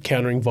work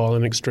countering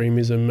violent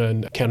extremism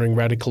and countering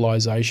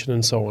radicalisation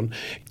and so on.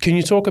 Can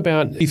you talk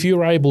about, if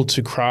you're able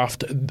to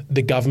craft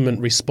the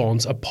government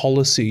response, a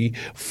policy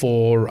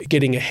for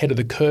getting ahead of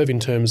the curve in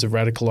terms of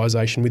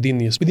radicalisation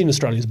within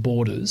Australia's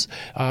borders,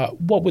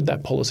 what would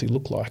that policy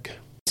look like?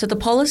 So the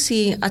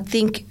policy, I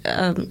think,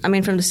 from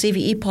the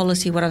CVE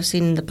policy, what I've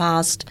seen in the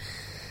past,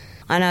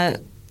 I know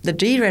the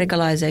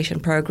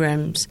de-radicalisation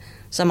programs,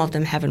 some of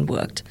them haven't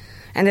worked.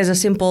 And there's a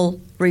simple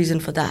reason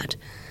for that.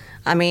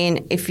 I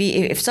mean,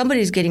 if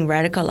somebody is getting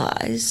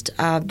radicalized,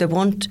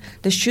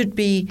 they should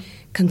be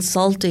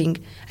consulting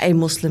a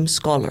Muslim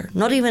scholar,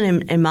 not even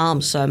an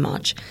imam so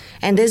much.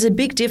 And there's a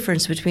big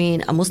difference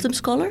between a Muslim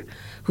scholar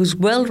who's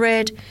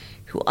well-read,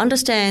 who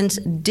understands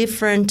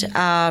different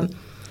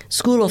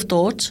school of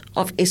thought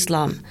of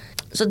Islam.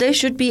 So they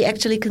should be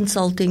actually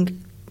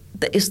consulting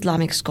the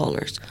Islamic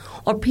scholars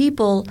or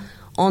people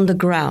on the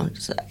ground,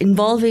 so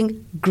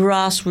involving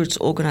grassroots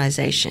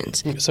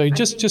organizations. So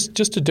just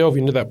to delve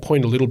into that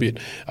point a little bit,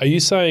 are you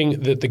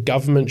saying that the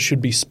government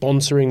should be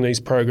sponsoring these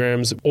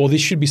programs, or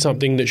this should be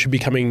something that should be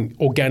coming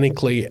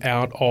organically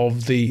out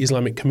of the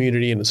Islamic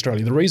community in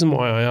Australia? The reason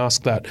why I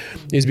ask that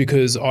is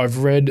because I've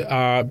read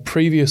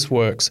previous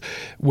works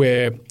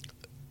where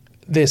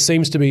there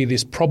seems to be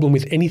this problem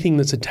with anything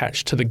that's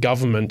attached to the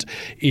government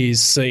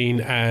is seen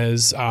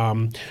as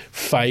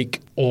fake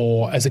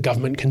or as a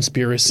government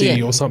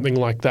conspiracy or something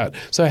like that.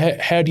 So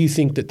how do you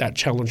think that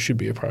challenge should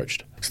be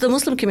approached? So the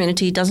Muslim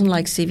community doesn't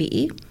like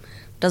CVE,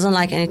 doesn't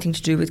like anything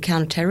to do with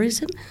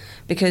counterterrorism,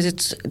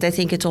 because they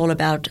think it's all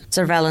about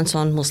surveillance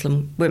on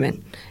Muslim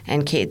women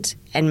and kids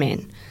and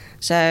men.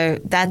 So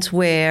that's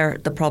where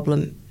the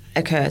problem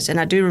occurs. And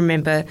I do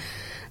remember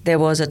there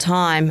was a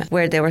time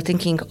where they were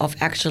thinking of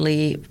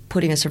actually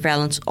putting a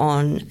surveillance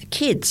on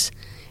kids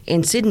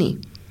in Sydney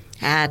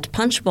at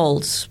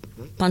Punchbowl,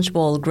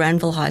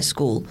 Granville High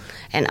School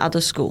and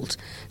other schools.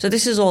 So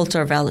this is all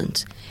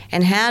surveillance.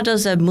 And how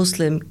does a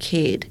Muslim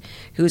kid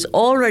who's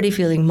already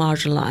feeling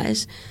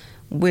marginalized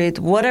with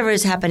whatever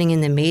is happening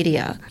in the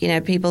media, you know,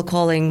 people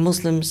calling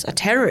Muslims a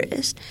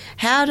terrorist,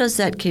 how does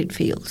that kid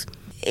feel?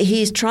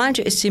 He's trying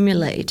to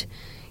assimilate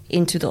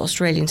into the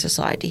Australian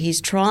society.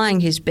 He's trying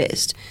his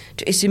best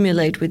to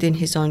assimilate within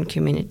his own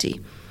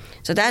community.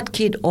 So that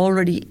kid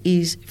already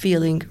is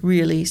feeling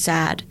really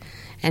sad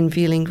and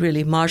feeling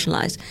really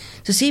marginalized.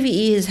 So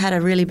CVE has had a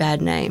really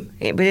bad name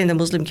within the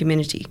Muslim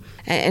community.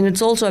 And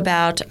it's also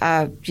about,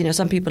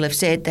 some people have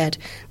said that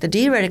the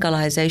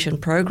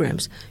de-radicalization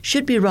programs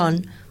should be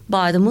run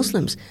by the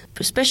Muslims,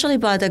 especially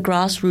by the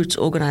grassroots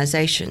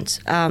organizations.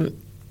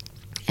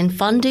 And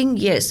funding,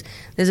 yes,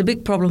 there's a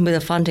big problem with the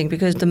funding,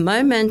 because the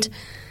moment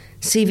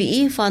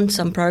CVE funds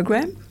some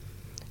program,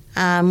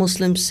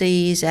 Muslims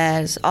sees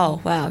as, oh,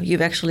 wow, you've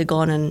actually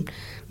gone and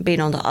been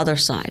on the other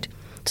side.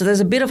 So there's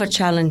a bit of a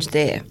challenge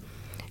there.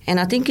 And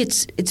I think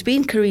it's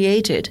been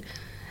created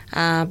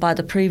by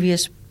the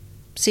previous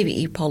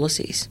CVE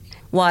policies.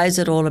 Why is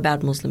it all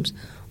about Muslims?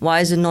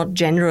 Why is it not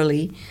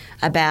generally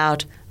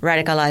about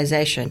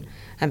radicalization,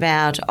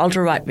 about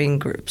ultra-right-wing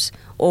groups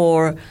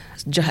or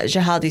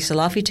jihadi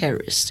Salafi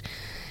terrorists?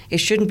 It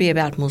shouldn't be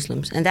about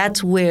Muslims. And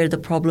that's where the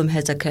problem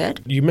has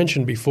occurred. You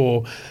mentioned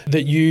before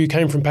that you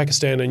came from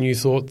Pakistan and you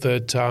thought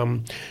that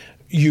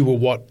you were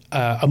what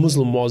a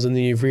Muslim was, and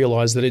then you've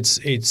realised that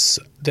it's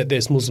that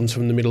there's Muslims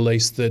from the Middle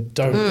East that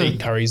don't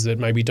eat curries, that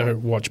maybe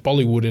don't watch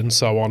Bollywood and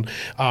so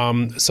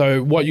on.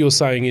 So what you're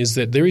saying is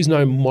that there is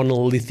no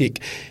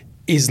monolithic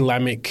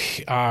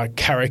Islamic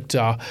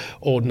character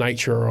or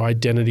nature or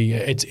identity.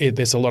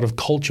 There's a lot of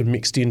culture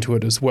mixed into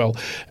it as well.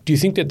 Do you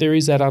think that there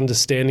is that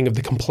understanding of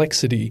the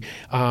complexity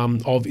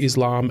of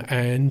Islam,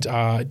 and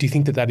do you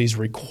think that is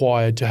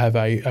required to have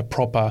a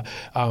proper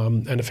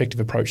and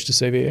effective approach to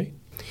CVE?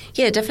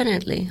 Yeah,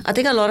 definitely. I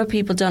think a lot of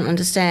people don't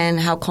understand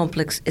how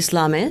complex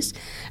Islam is.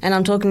 And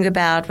I'm talking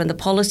about when the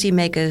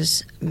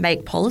policymakers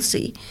make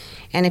policy,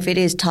 and if it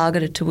is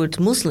targeted towards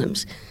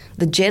Muslims,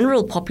 the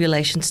general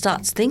population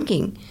starts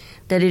thinking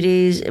that it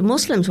is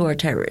Muslims who are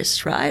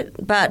terrorists, right?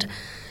 But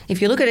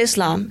if you look at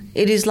Islam,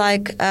 it is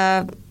like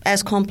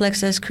as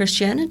complex as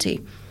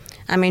Christianity.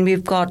 I mean,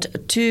 we've got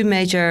two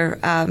major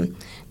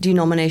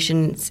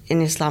denominations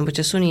in Islam, which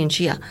are Sunni and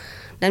Shia.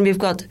 Then we've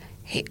got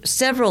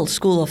several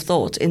school of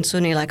thoughts in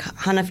Sunni, like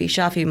Hanafi,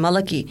 Shafi,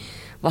 Maliki,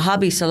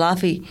 Wahhabi,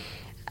 Salafi.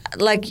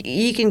 Like,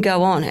 you can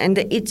go on. And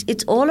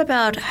it's all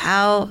about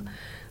how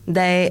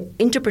the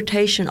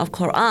interpretation of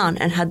Quran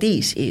and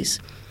Hadith is.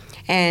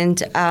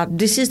 And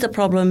this is the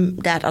problem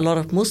that a lot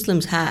of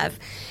Muslims have,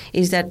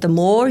 is that the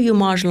more you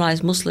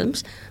marginalize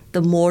Muslims,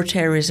 the more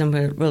terrorism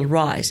will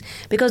rise.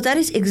 Because that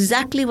is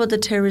exactly what the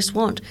terrorists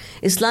want.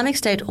 Islamic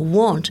State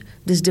want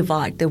this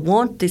divide. They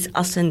want this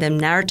us and them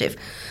narrative.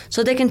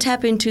 So they can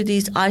tap into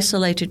these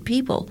isolated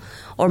people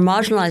or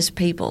marginalized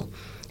people.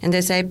 And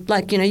they say,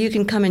 like, you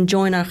can come and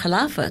join our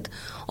Khilafat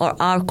or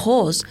our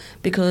cause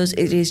because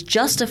it is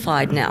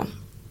justified now.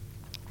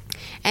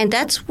 And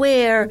that's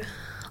where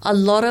a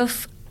lot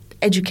of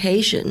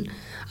education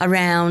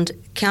around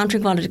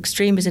countering violent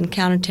extremism and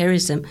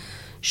counterterrorism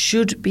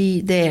should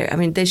be there. I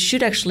mean, they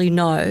should actually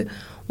know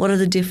what are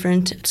the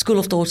different school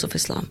of thoughts of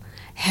Islam.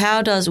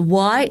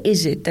 Why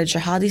is it that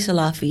Jihadi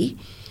Salafi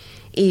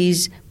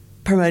is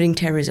promoting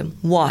terrorism?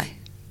 Why?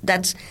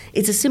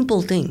 It's a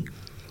simple thing.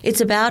 It's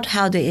about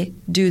how they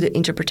do the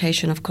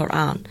interpretation of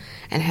Quran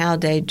and how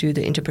they do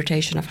the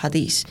interpretation of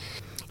Hadith.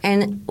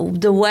 And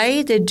the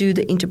way they do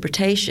the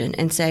interpretation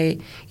and say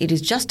it is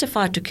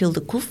justified to kill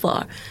the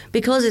kuffar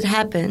because it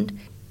happened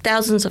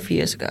thousands of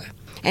years ago.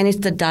 And it's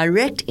the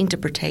direct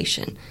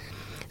interpretation.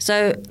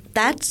 So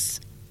that's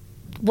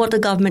what the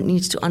government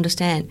needs to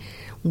understand.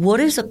 What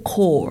is the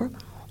core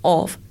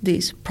of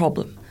this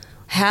problem?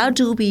 How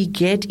do we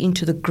get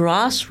into the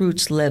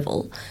grassroots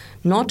level,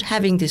 not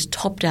having this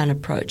top-down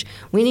approach?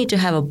 We need to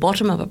have a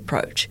bottom-up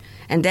approach,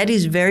 and that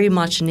is very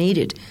much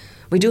needed.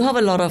 We do have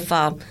a lot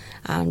of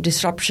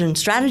disruption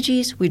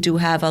strategies. We do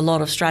have a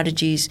lot of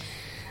strategies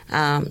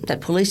that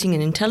policing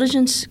and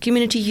intelligence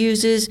community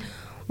uses.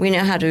 We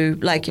know how to,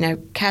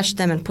 catch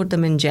them and put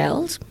them in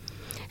jails.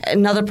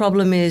 Another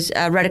problem is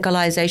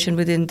radicalization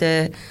within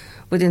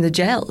the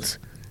jails.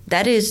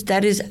 That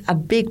is a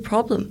big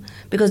problem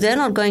because they're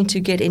not going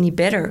to get any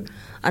better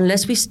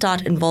unless we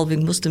start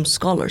involving Muslim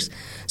scholars.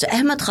 So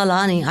Ahmad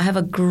Khalani, I have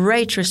a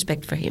great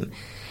respect for him.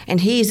 And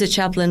he is the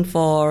chaplain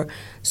for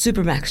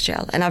Supermax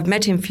Jail, and I've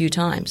met him a few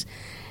times.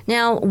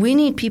 Now, we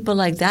need people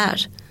like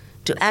that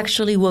to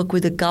actually work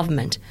with the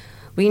government.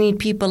 We need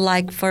people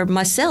like, for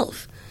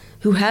myself,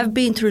 who have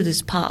been through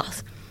this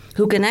path,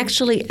 who can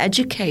actually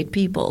educate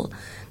people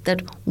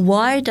that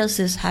why does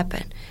this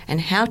happen and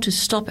how to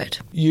stop it.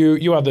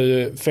 You are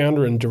the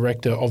founder and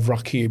director of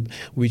Rakib,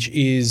 which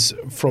is,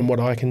 from what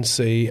I can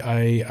see,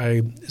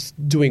 a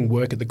doing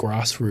work at the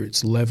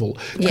grassroots level.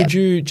 Yep. Could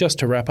you, just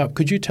to wrap up,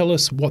 could you tell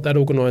us what that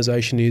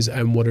organisation is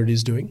and what it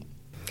is doing?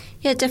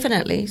 Yeah,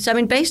 definitely. So,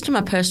 based on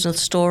my personal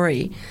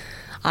story,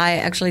 I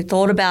actually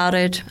thought about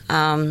it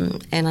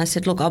and I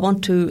said, look, I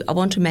want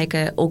to make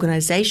an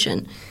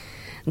organisation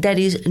that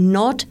is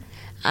not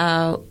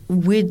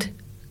with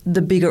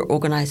the bigger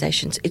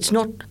organizations. It's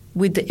not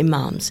with the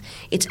imams.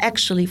 It's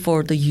actually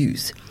for the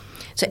youth.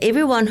 So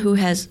everyone who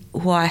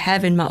I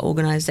have in my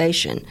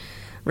organization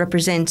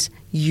represents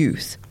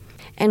youth.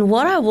 And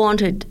what I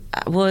wanted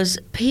was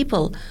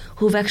people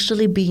who've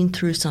actually been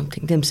through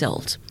something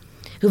themselves,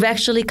 who've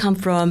actually come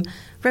from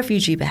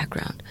refugee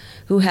background,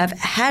 who have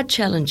had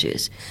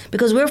challenges,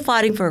 because we're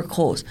fighting for a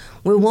cause.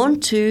 We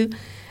want to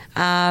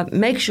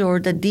make sure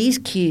that these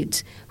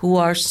kids who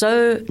are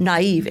so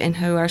naive and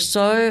who are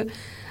so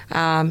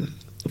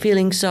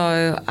feeling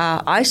so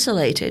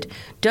isolated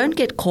don't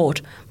get caught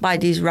by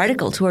these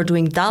radicals who are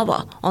doing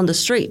dawah on the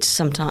streets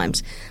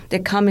sometimes. They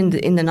come in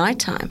the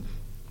nighttime,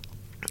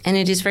 and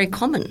it is very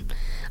common.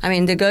 I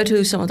mean, they go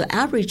to some of the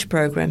outreach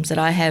programs that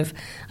I have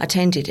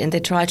attended, and they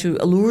try to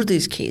allure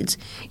these kids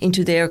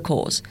into their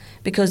cause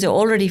because they're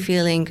already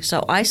feeling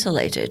so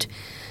isolated.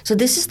 So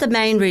this is the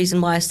main reason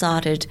why I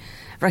started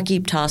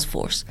Rakib Task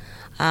Force.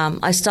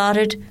 I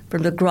started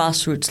from the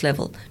grassroots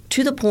level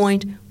to the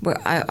point where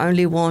I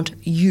only want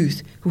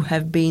youth who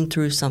have been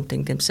through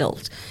something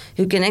themselves,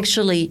 who can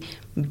actually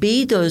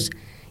be those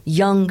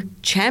young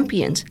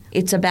champions.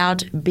 It's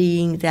about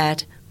being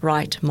that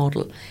right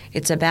model.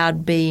 It's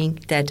about being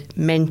that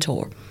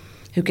mentor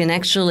who can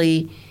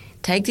actually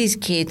take these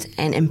kids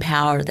and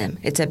empower them.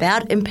 It's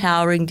about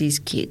empowering these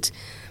kids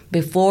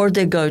before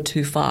they go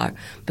too far,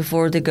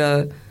 before they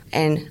go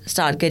and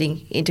start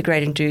getting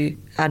integrated into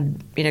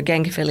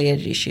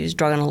gang-affiliated issues,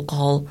 drug and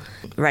alcohol,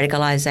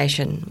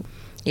 radicalization.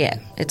 Yeah,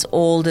 it's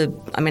all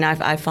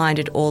I find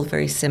it all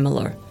very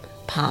similar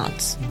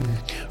paths.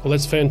 Well,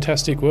 that's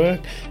fantastic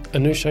work.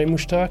 Anusha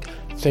Mushtaq,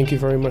 thank you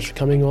very much for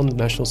coming on the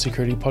National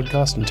Security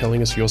Podcast and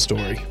telling us your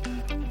story.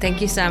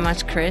 Thank you so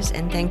much, Chris,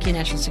 and thank you,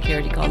 National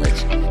Security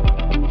College.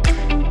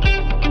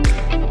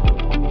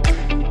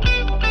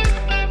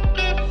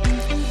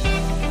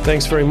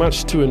 Thanks very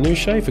much to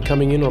Anusha for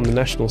coming in on the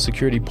National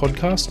Security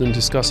Podcast and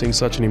discussing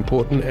such an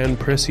important and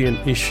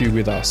prescient issue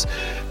with us.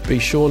 Be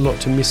sure not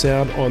to miss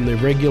out on the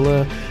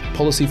regular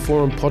Policy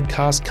Forum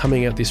podcast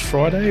coming out this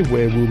Friday,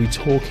 where we'll be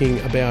talking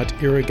about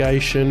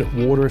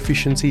irrigation, water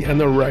efficiency, and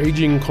the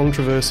raging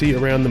controversy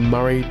around the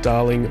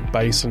Murray-Darling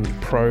Basin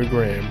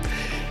program.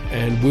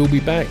 And we'll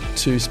be back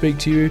to speak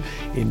to you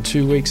in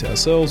 2 weeks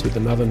ourselves with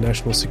another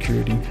national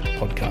security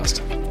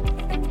podcast.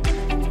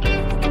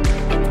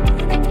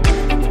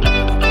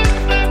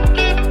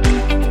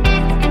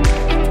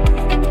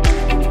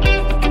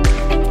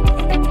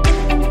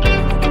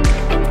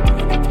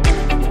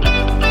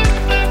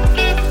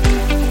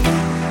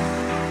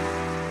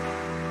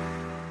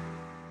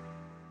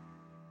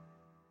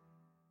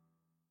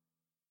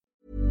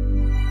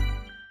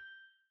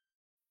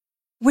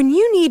 When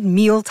you need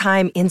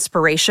mealtime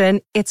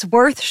inspiration, it's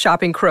worth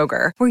shopping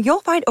Kroger, where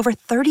you'll find over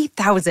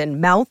 30,000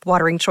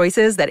 mouth-watering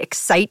choices that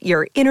excite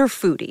your inner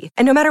foodie.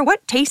 And no matter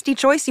what tasty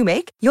choice you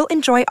make, you'll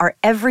enjoy our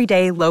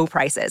everyday low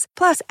prices,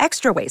 plus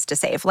extra ways to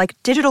save, like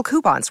digital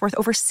coupons worth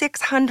over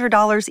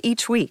 $600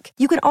 each week.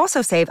 You can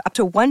also save up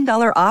to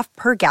 $1 off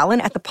per gallon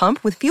at the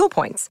pump with fuel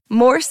points.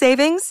 More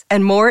savings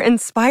and more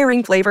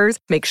inspiring flavors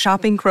make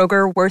shopping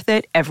Kroger worth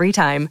it every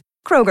time.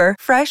 Kroger,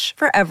 fresh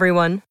for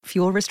everyone.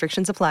 Fuel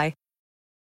restrictions apply.